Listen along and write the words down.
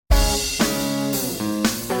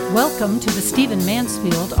Welcome to the Stephen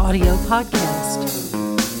Mansfield audio podcast.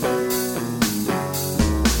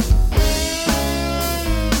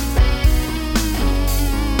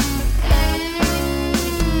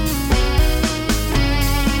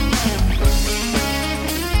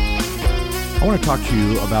 I want to talk to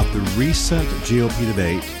you about the recent GOP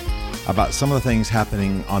debate, about some of the things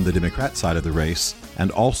happening on the Democrat side of the race,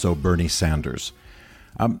 and also Bernie Sanders.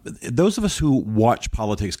 Those of us who watch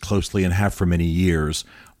politics closely and have for many years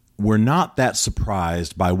were not that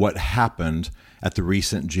surprised by what happened at the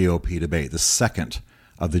recent GOP debate, the second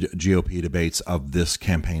of the GOP debates of this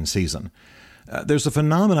campaign season. There's a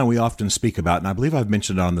phenomenon we often speak about, and I believe I've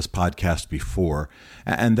mentioned it on this podcast before,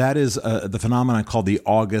 and that is the phenomenon called the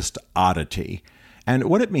August oddity. And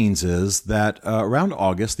what it means is that around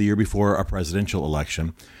August, the year before a presidential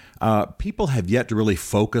election, people have yet to really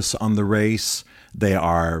focus on the race. They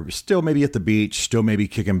are still maybe at the beach, still maybe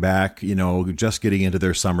kicking back, just getting into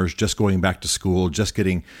their summers, just going back to school, just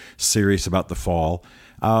getting serious about the fall.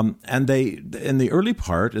 And they, in the early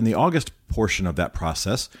part, in the August portion of that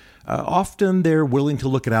process, often they're willing to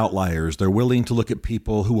look at outliers. They're willing to look at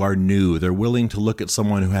people who are new. They're willing to look at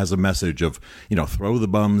someone who has a message of, throw the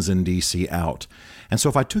bums in D.C. out. And so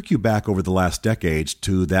if I took you back over the last decades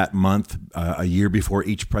to that month, a year before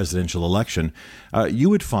each presidential election, you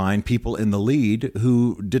would find people in the lead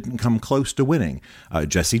who didn't come close to winning.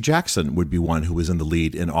 Jesse Jackson would be one who was in the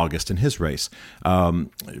lead in August in his race.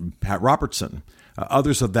 Pat Robertson.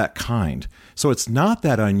 Others of that kind. So it's not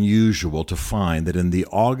that unusual to find that in the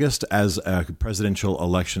August, as a presidential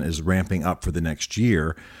election is ramping up for the next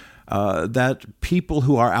year, that people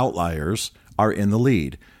who are outliers are in the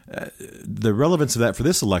lead. The relevance of that for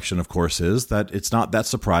this election, of course, is that it's not that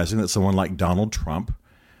surprising that someone like Donald Trump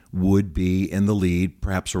would be in the lead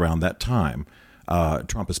perhaps around that time.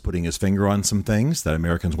 Trump is putting his finger on some things that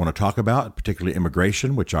Americans want to talk about, particularly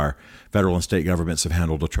immigration, which our federal and state governments have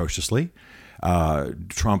handled atrociously.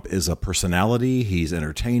 Trump is a personality. He's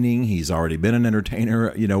entertaining. He's already been an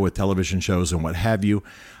entertainer, with television shows and what have you.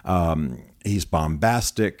 He's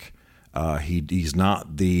bombastic. He's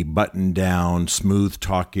not the button-down,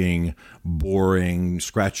 smooth-talking, boring,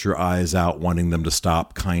 scratch-your-eyes-out, wanting them to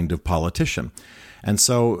stop kind of politician. And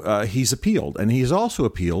so he's appealed. And he's also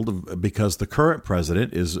appealed because the current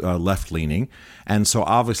president is left-leaning. And so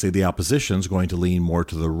obviously the opposition is going to lean more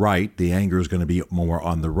to the right. The anger is going to be more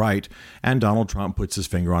on the right. And Donald Trump puts his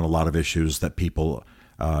finger on a lot of issues that people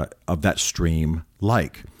of that stream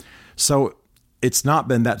like. So it's not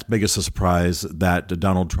been that big a surprise that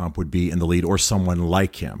Donald Trump would be in the lead or someone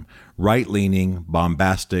like him. Right-leaning,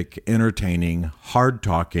 bombastic, entertaining,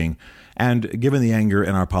 hard-talking, and given the anger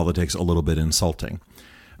in our politics, a little bit insulting.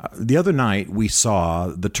 The other night, we saw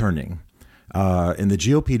the turning. In the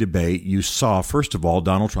GOP debate, you saw, first of all,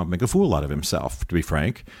 Donald Trump make a fool out of himself, to be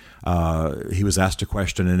frank. He was asked a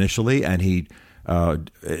question initially, and he I'm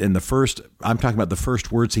talking about the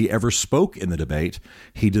first words he ever spoke in the debate,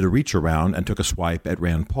 he did a reach around and took a swipe at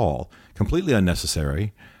Rand Paul. Completely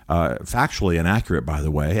unnecessary, factually inaccurate, by the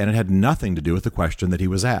way, and it had nothing to do with the question that he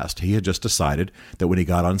was asked. He had just decided that when he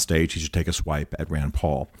got on stage, he should take a swipe at Rand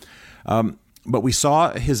Paul. But we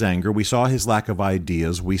saw his anger. We saw his lack of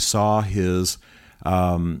ideas. We saw his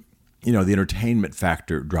the entertainment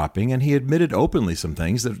factor dropping, and he admitted openly some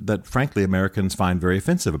things that frankly, Americans find very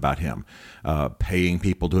offensive about him, paying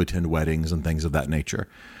people to attend weddings and things of that nature.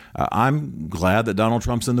 I'm glad that Donald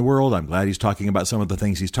Trump's in the world. I'm glad he's talking about some of the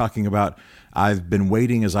things he's talking about. I've been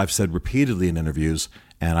waiting, as I've said repeatedly in interviews,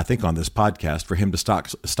 and I think on this podcast, for him to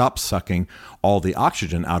stop sucking all the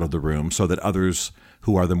oxygen out of the room so that others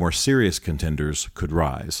who are the more serious contenders could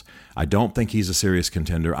rise. I don't think he's a serious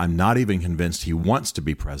contender. I'm not even convinced he wants to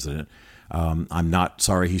be president. I'm not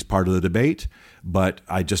sorry he's part of the debate, but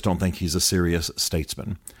I just don't think he's a serious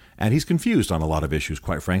statesman. And he's confused on a lot of issues,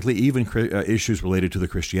 quite frankly, even issues related to the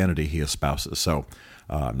Christianity he espouses. So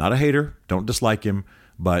I'm not a hater, don't dislike him,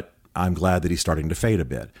 but I'm glad that he's starting to fade a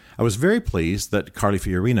bit. I was very pleased that Carly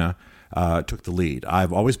Fiorina took the lead.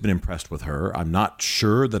 I've always been impressed with her. I'm not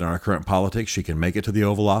sure that in our current politics she can make it to the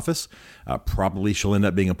Oval Office. Probably she'll end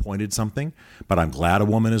up being appointed something, but I'm glad a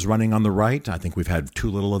woman is running on the right. I think we've had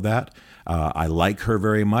too little of that. I like her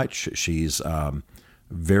very much. She's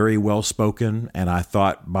very well-spoken, and I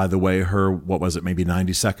thought, by the way, maybe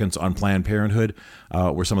 90 seconds on Planned Parenthood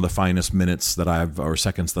were some of the finest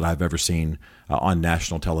seconds that I've ever seen on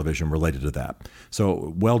national television related to that.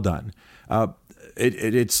 So well done.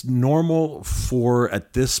 It's normal for,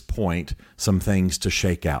 at this point, some things to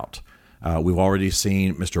shake out. We've already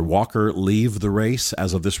seen Mr. Walker leave the race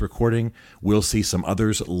as of this recording. We'll see some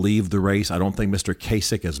others leave the race. I don't think Mr.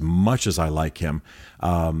 Kasich, as much as I like him,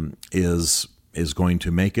 is is going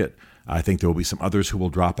to make it. I think there will be some others who will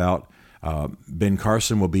drop out. Ben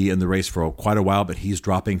Carson will be in the race for quite a while, but he's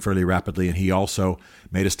dropping fairly rapidly. And he also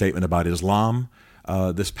made a statement about Islam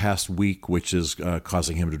this past week, which is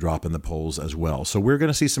causing him to drop in the polls as well. So we're going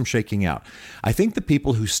to see some shaking out. I think the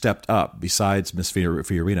people who stepped up, besides Ms.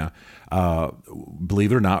 Fiorina,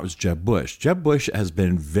 believe it or not, was Jeb Bush. Jeb Bush has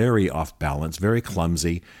been very off balance, very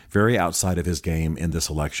clumsy, very outside of his game in this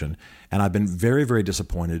election. And I've been very, very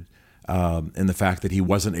disappointed in the fact that he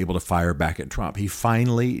wasn't able to fire back at Trump. He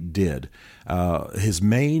finally did. His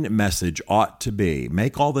main message ought to be,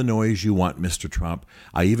 make all the noise you want, Mr. Trump.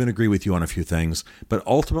 I even agree with you on a few things, but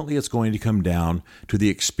ultimately it's going to come down to the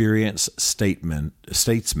experienced statesmen,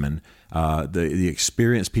 the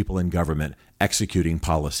experienced people in government executing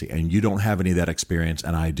policy. And you don't have any of that experience,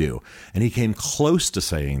 and I do. And he came close to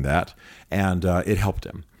saying that, and it helped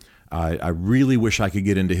him. I really wish I could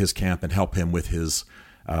get into his camp and help him with his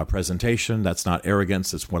presentation. That's not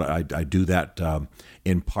arrogance. It's what I do that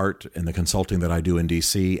in part in the consulting that I do in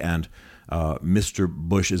D.C. And Mr.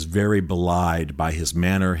 Bush is very belied by his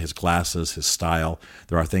manner, his glasses, his style.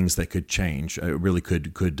 There are things that could change. It really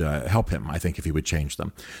could help him, I think, if he would change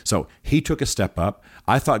them. So he took a step up.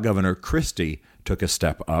 I thought Governor Christie took a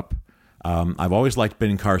step up. I've always liked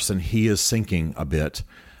Ben Carson. He is sinking a bit.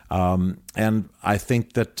 And I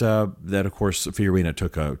think that of course, Fiorina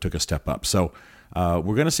took a step up. So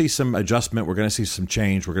we're going to see some adjustment. We're going to see some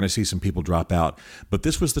change. We're going to see some people drop out. But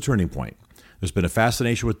this was the turning point. There's been a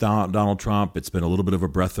fascination with Donald Trump. It's been a little bit of a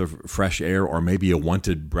breath of fresh air, or maybe a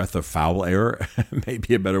wanted breath of foul air,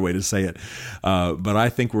 maybe a better way to say it. But I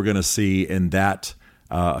think we're going to see in that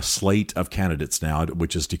slate of candidates now,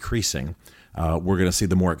 which is decreasing, we're going to see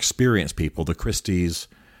the more experienced people, the Christies,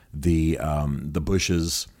 the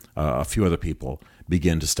Bushes, a few other people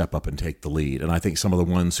begin to step up and take the lead. And I think some of the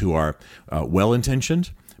ones who are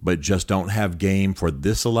well-intentioned but just don't have game for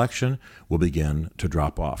this election will begin to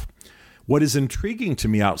drop off. What is intriguing to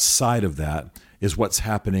me outside of that is what's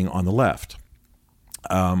happening on the left.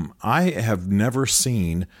 I have never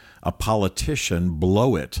seen a politician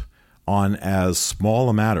blow it on as small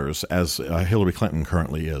a matters as Hillary Clinton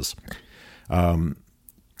currently is.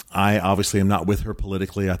 I obviously am not with her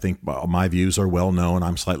politically. I think my views are well known.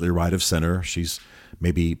 I'm slightly right of center. She's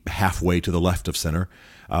maybe halfway to the left of center.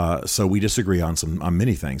 So we disagree on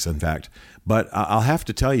many things, in fact. But I'll have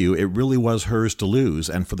to tell you, it really was hers to lose.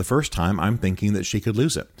 And for the first time, I'm thinking that she could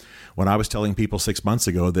lose it. When I was telling people 6 months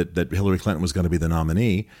ago that Hillary Clinton was going to be the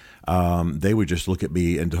nominee, they would just look at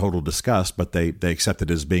me in total disgust, but they accepted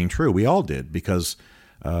it as being true. We all did, because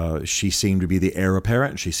she seemed to be the heir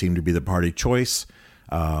apparent. She seemed to be the party choice.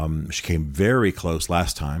 She came very close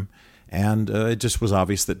last time, and it just was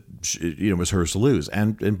obvious that it was hers to lose.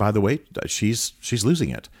 And by the way, she's losing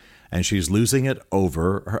it, and she's losing it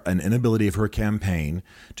over an inability of her campaign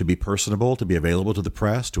to be personable, to be available to the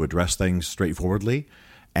press, to address things straightforwardly,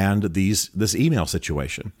 and this email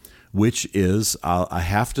situation, which is, I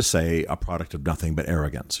have to say, a product of nothing but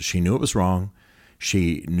arrogance. She knew it was wrong.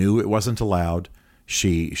 She knew it wasn't allowed.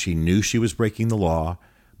 She knew she was breaking the law.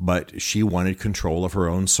 But she wanted control of her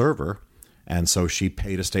own server, and so she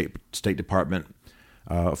paid a State Department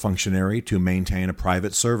functionary to maintain a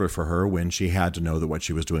private server for her when she had to know that what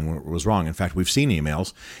she was doing was wrong. In fact, we've seen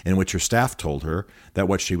emails in which her staff told her that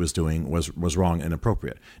what she was doing was wrong and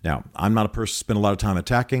inappropriate. Now, I'm not a person who spent a lot of time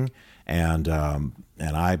attacking, and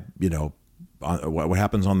I, what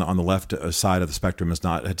happens on the left side of the spectrum does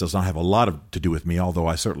not have a lot to do with me, although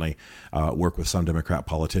I certainly work with some Democrat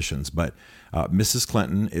politicians. But Mrs.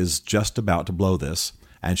 Clinton is just about to blow this,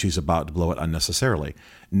 and she's about to blow it unnecessarily.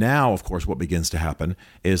 Now, of course, what begins to happen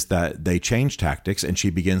is that they change tactics, and she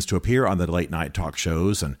begins to appear on the late night talk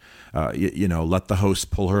shows and, let the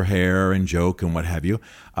host pull her hair and joke and what have you.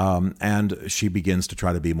 And she begins to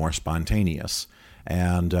try to be more spontaneous.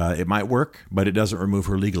 And it might work, but it doesn't remove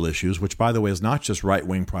her legal issues, which, by the way, is not just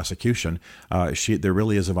right-wing prosecution. There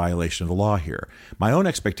really is a violation of the law here. My own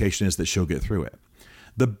expectation is that she'll get through it.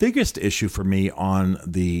 The biggest issue for me on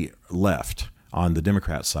the left, on the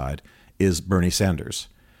Democrat side, is Bernie Sanders.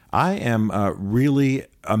 I am really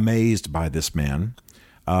amazed by this man.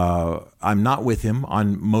 I'm not with him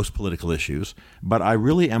on most political issues, but I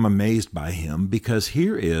really am amazed by him because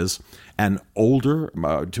here is an older,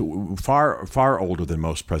 far older than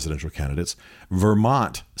most presidential candidates,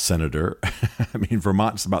 Vermont senator. I mean,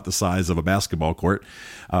 Vermont's about the size of a basketball court,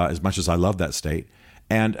 as much as I love that state.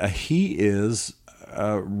 And he is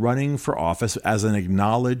running for office as an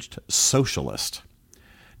acknowledged socialist.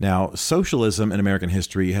 Now, socialism in American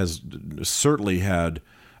history has certainly had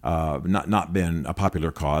not been a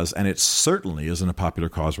popular cause, and it certainly isn't a popular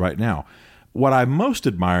cause right now. what I most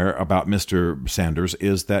admire about Mr. Sanders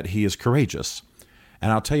is that he is courageous.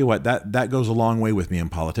 And I'll tell you what, that goes a long way with me in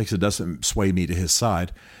politics. It doesn't sway me to his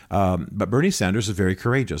side. But Bernie Sanders is very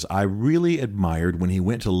courageous. I really admired when he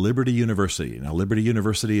went to Liberty University. Now, Liberty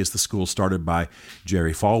University is the school started by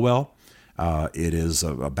Jerry Falwell. It is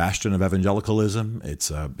a bastion of evangelicalism. It's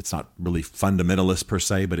not really fundamentalist per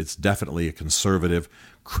se, but it's definitely a conservative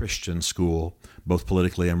Christian school, both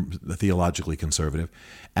politically and theologically conservative.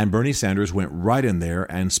 And Bernie Sanders went right in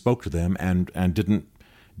there and spoke to them and didn't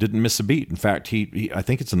miss a beat. In fact, he I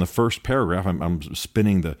think it's in the first paragraph. I'm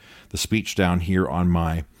spinning the speech down here on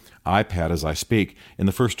my iPad as I speak. In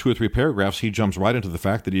the first 2 or 3 paragraphs, he jumps right into the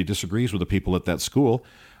fact that he disagrees with the people at that school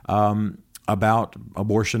about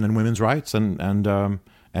abortion and women's rights and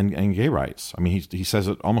gay rights. I mean, he says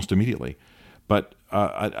it almost immediately. But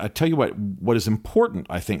I tell you what is important,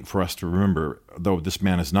 I think, for us to remember, though this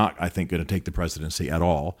man is not, I think, going to take the presidency at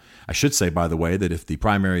all. I should say, by the way, that if the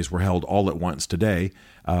primaries were held all at once today,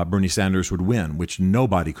 Bernie Sanders would win, which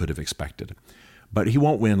nobody could have expected. But he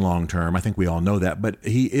won't win long term. I think we all know that. But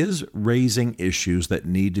he is raising issues that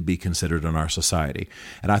need to be considered in our society.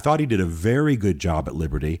 And I thought he did a very good job at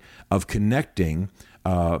Liberty of connecting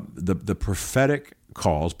the prophetic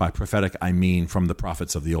calls. By prophetic, I mean from the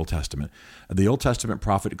prophets of the Old Testament. The Old Testament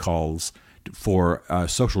prophet calls for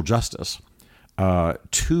social justice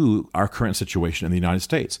to our current situation in the United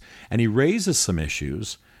States. And he raises some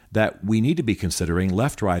issues that we need to be considering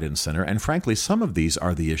left, right, and center. And frankly, some of these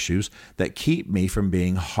are the issues that keep me from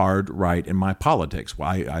being hard right in my politics.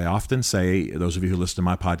 I often say, those of you who listen to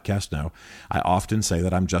my podcast know, I often say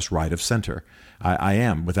that I'm just right of center. I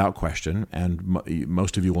am, without question, and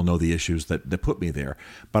most of you will know the issues that put me there.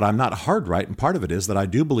 But I'm not hard right, and part of it is that I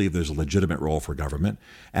do believe there's a legitimate role for government,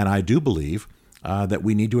 and I do believe that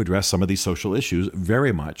we need to address some of these social issues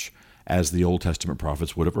very much as the Old Testament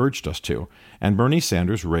prophets would have urged us to. And Bernie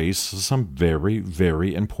Sanders raised some very,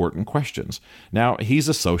 very important questions. Now, he's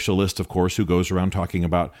a socialist, of course, who goes around talking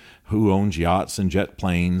about who owns yachts and jet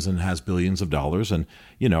planes and has billions of dollars. And,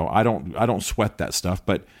 you know, I don't sweat that stuff,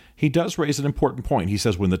 but he does raise an important point. He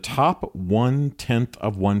says when the top 1/10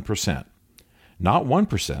 of 1%, not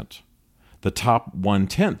 1%, the top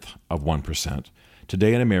 1/10 of 1%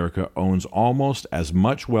 today in America owns almost as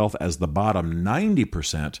much wealth as the bottom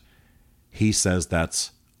 90%, he says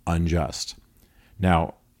that's unjust.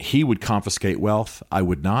 Now, he would confiscate wealth. I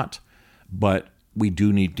would not, but we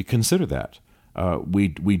do need to consider that. We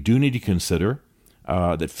do need to consider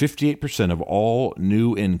that 58% of all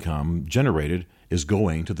new income generated is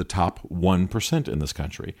going to the top 1% in this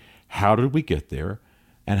country. How did we get there,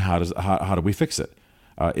 and how do we fix it?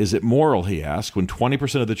 Is it moral, he asked, when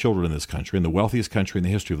 20% of the children in this country, in the wealthiest country in the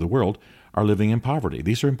history of the world, are living in poverty?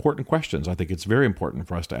 These are important questions. I think it's very important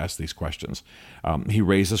for us to ask these questions. He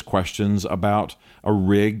raises questions about a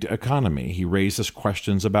rigged economy. He raises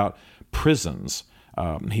questions about prisons.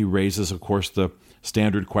 He raises, of course, the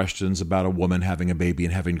standard questions about a woman having a baby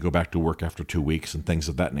and having to go back to work after 2 weeks and things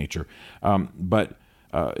of that nature. But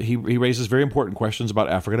he raises very important questions about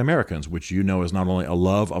African Americans, which you know is not only a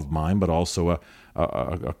love of mine, but also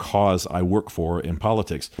a cause I work for in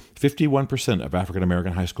politics. 51% of African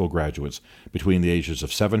American high school graduates between the ages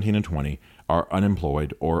of 17 and 20 are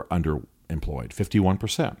unemployed or underemployed.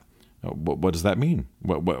 51%. What does that mean?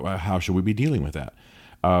 How should we be dealing with that?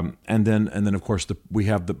 And then, of course, we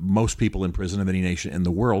have the most people in prison of any nation in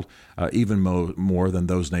the world, even more than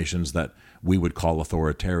those nations that we would call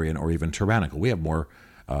authoritarian or even tyrannical. We have more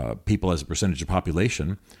people as a percentage of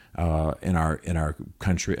population in our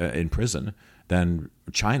country in prison than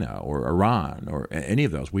China or Iran or any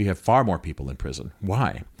of those. We have far more people in prison.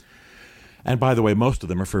 Why? And by the way, most of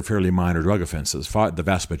them are for fairly minor drug offenses, the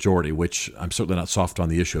vast majority, which I'm certainly not soft on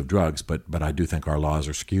the issue of drugs, but I do think our laws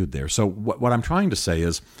are skewed there. So what I'm trying to say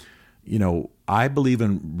is, you know, I believe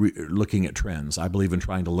in looking at trends. I believe in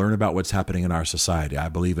trying to learn about what's happening in our society. I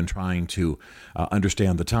believe in trying to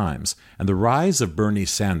understand the times. And the rise of Bernie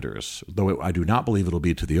Sanders, though I do not believe it'll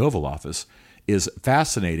be to the Oval Office, is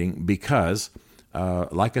fascinating because,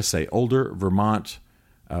 like I say, older Vermont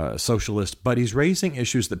socialist, but he's raising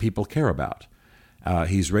issues that people care about.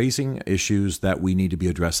 He's raising issues that we need to be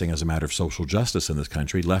addressing as a matter of social justice in this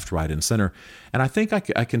country, left, right, and center. And I think I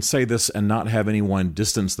can say this and not have anyone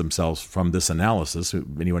distance themselves from this analysis,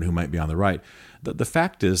 anyone who might be on the right. The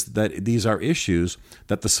fact is that these are issues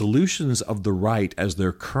that the solutions of the right, as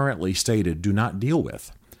they're currently stated, do not deal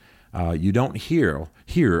with. You don't hear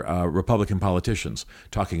Republican politicians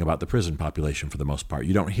talking about the prison population for the most part.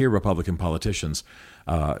 You don't hear Republican politicians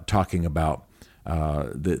talking about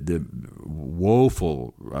the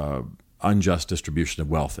woeful unjust distribution of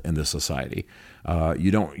wealth in this society.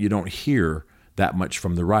 You don't hear that much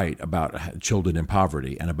from the right about children in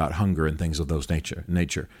poverty and about hunger and things of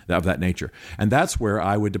that nature. And that's where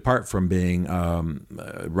I would depart from being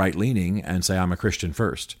right-leaning and say I'm a Christian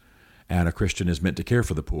first. And a Christian is meant to care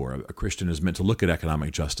for the poor. A Christian is meant to look at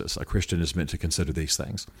economic justice. A Christian is meant to consider these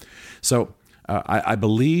things. So I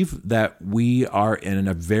believe that we are in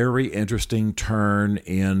a very interesting turn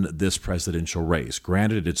in this presidential race.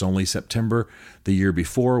 Granted, it's only September the year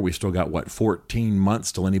before. We still got, 14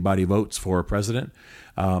 months till anybody votes for a president.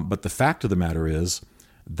 But the fact of the matter is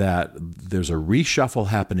that there's a reshuffle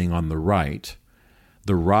happening on the right.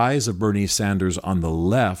 The rise of Bernie Sanders on the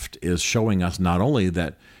left is showing us not only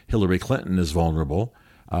that Hillary Clinton is vulnerable,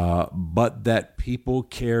 but that people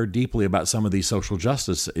care deeply about some of these social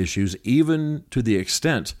justice issues, even to the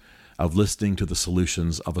extent of listening to the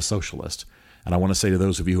solutions of a socialist. And I want to say to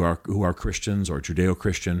those of you who are Christians or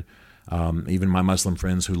Judeo-Christian, even my Muslim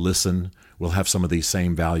friends who listen will have some of these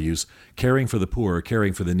same values. Caring for the poor,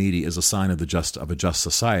 caring for the needy is a sign of a just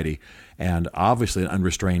society. And obviously, an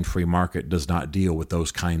unrestrained free market does not deal with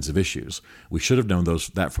those kinds of issues. We should have known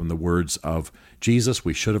that from the words of Jesus.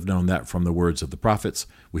 We should have known that from the words of the prophets.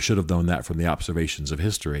 We should have known that from the observations of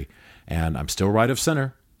history. And I'm still right of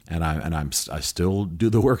center. And I still do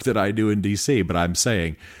the work that I do in D.C., but I'm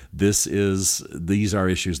saying these are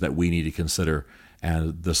issues that we need to consider,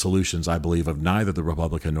 and the solutions, I believe, of neither the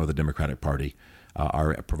Republican nor the Democratic Party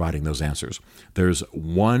are providing those answers. There's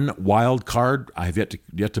one wild card I have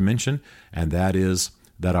yet to mention, and that is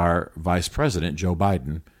that our Vice President, Joe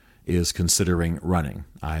Biden, is considering running.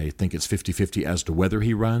 I think it's 50-50 as to whether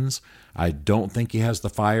he runs. I don't think he has the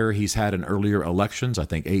fire he's had in earlier elections. I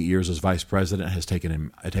think 8 years as vice president has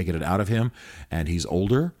taken it out of him, and he's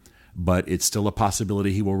older, but it's still a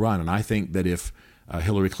possibility he will run. And I think that if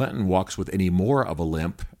Hillary Clinton walks with any more of a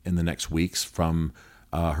limp in the next weeks from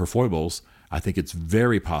her foibles, I think it's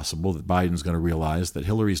very possible that Biden's going to realize that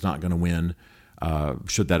Hillary's not going to win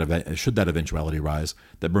should that eventuality rise,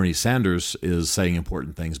 that Bernie Sanders is saying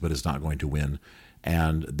important things but is not going to win,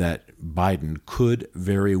 and that Biden could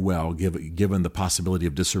very well, given the possibility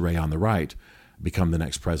of disarray on the right, become the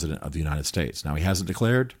next president of the United States. Now, he hasn't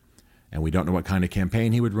declared, and we don't know what kind of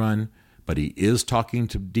campaign he would run, but he is talking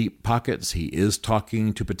to deep pockets. He is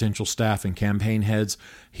talking to potential staff and campaign heads.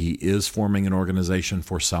 He is forming an organization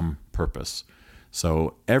for some purpose.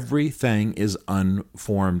 So everything is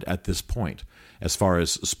unformed at this point as far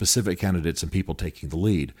as specific candidates and people taking the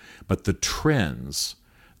lead. But the trends,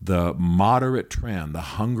 the moderate trend, the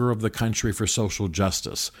hunger of the country for social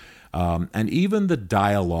justice, and even the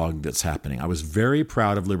dialogue that's happening. I was very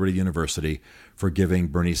proud of Liberty University for giving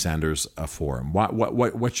Bernie Sanders a forum.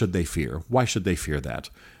 What should they fear? Why should they fear that?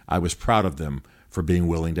 I was proud of them for being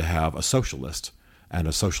willing to have a socialist, and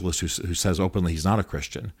a socialist who says openly he's not a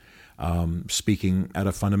Christian, speaking at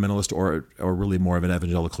a fundamentalist or really more of an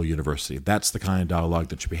evangelical university. That's the kind of dialogue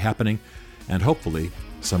that should be happening, and hopefully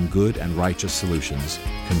some good and righteous solutions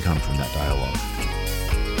can come from that dialogue.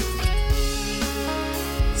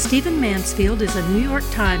 Stephen Mansfield is a New York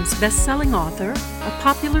Times best-selling author, a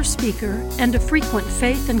popular speaker, and a frequent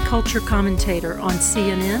faith and culture commentator on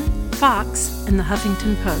CNN, Fox, and the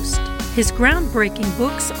Huffington Post. His groundbreaking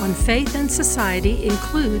books on faith and society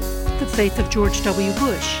include The Faith of George W.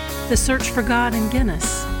 Bush, The Search for God in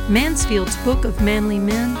Guinness, Mansfield's Book of Manly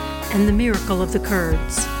Men, and The Miracle of the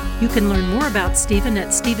Kurds. You can learn more about Stephen at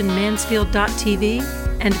stephenmansfield.tv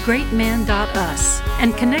and greatman.us,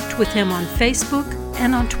 and connect with him on Facebook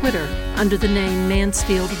and on Twitter under the name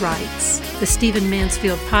Mansfield Writes. The Stephen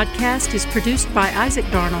Mansfield podcast is produced by Isaac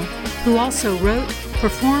Darnell, who also wrote,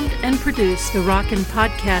 performed, and produced the Rockin'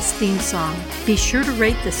 Podcast theme song. Be sure to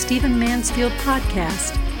rate the Stephen Mansfield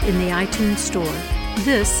podcast in the iTunes Store.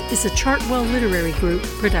 This is a Chartwell Literary Group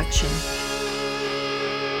production.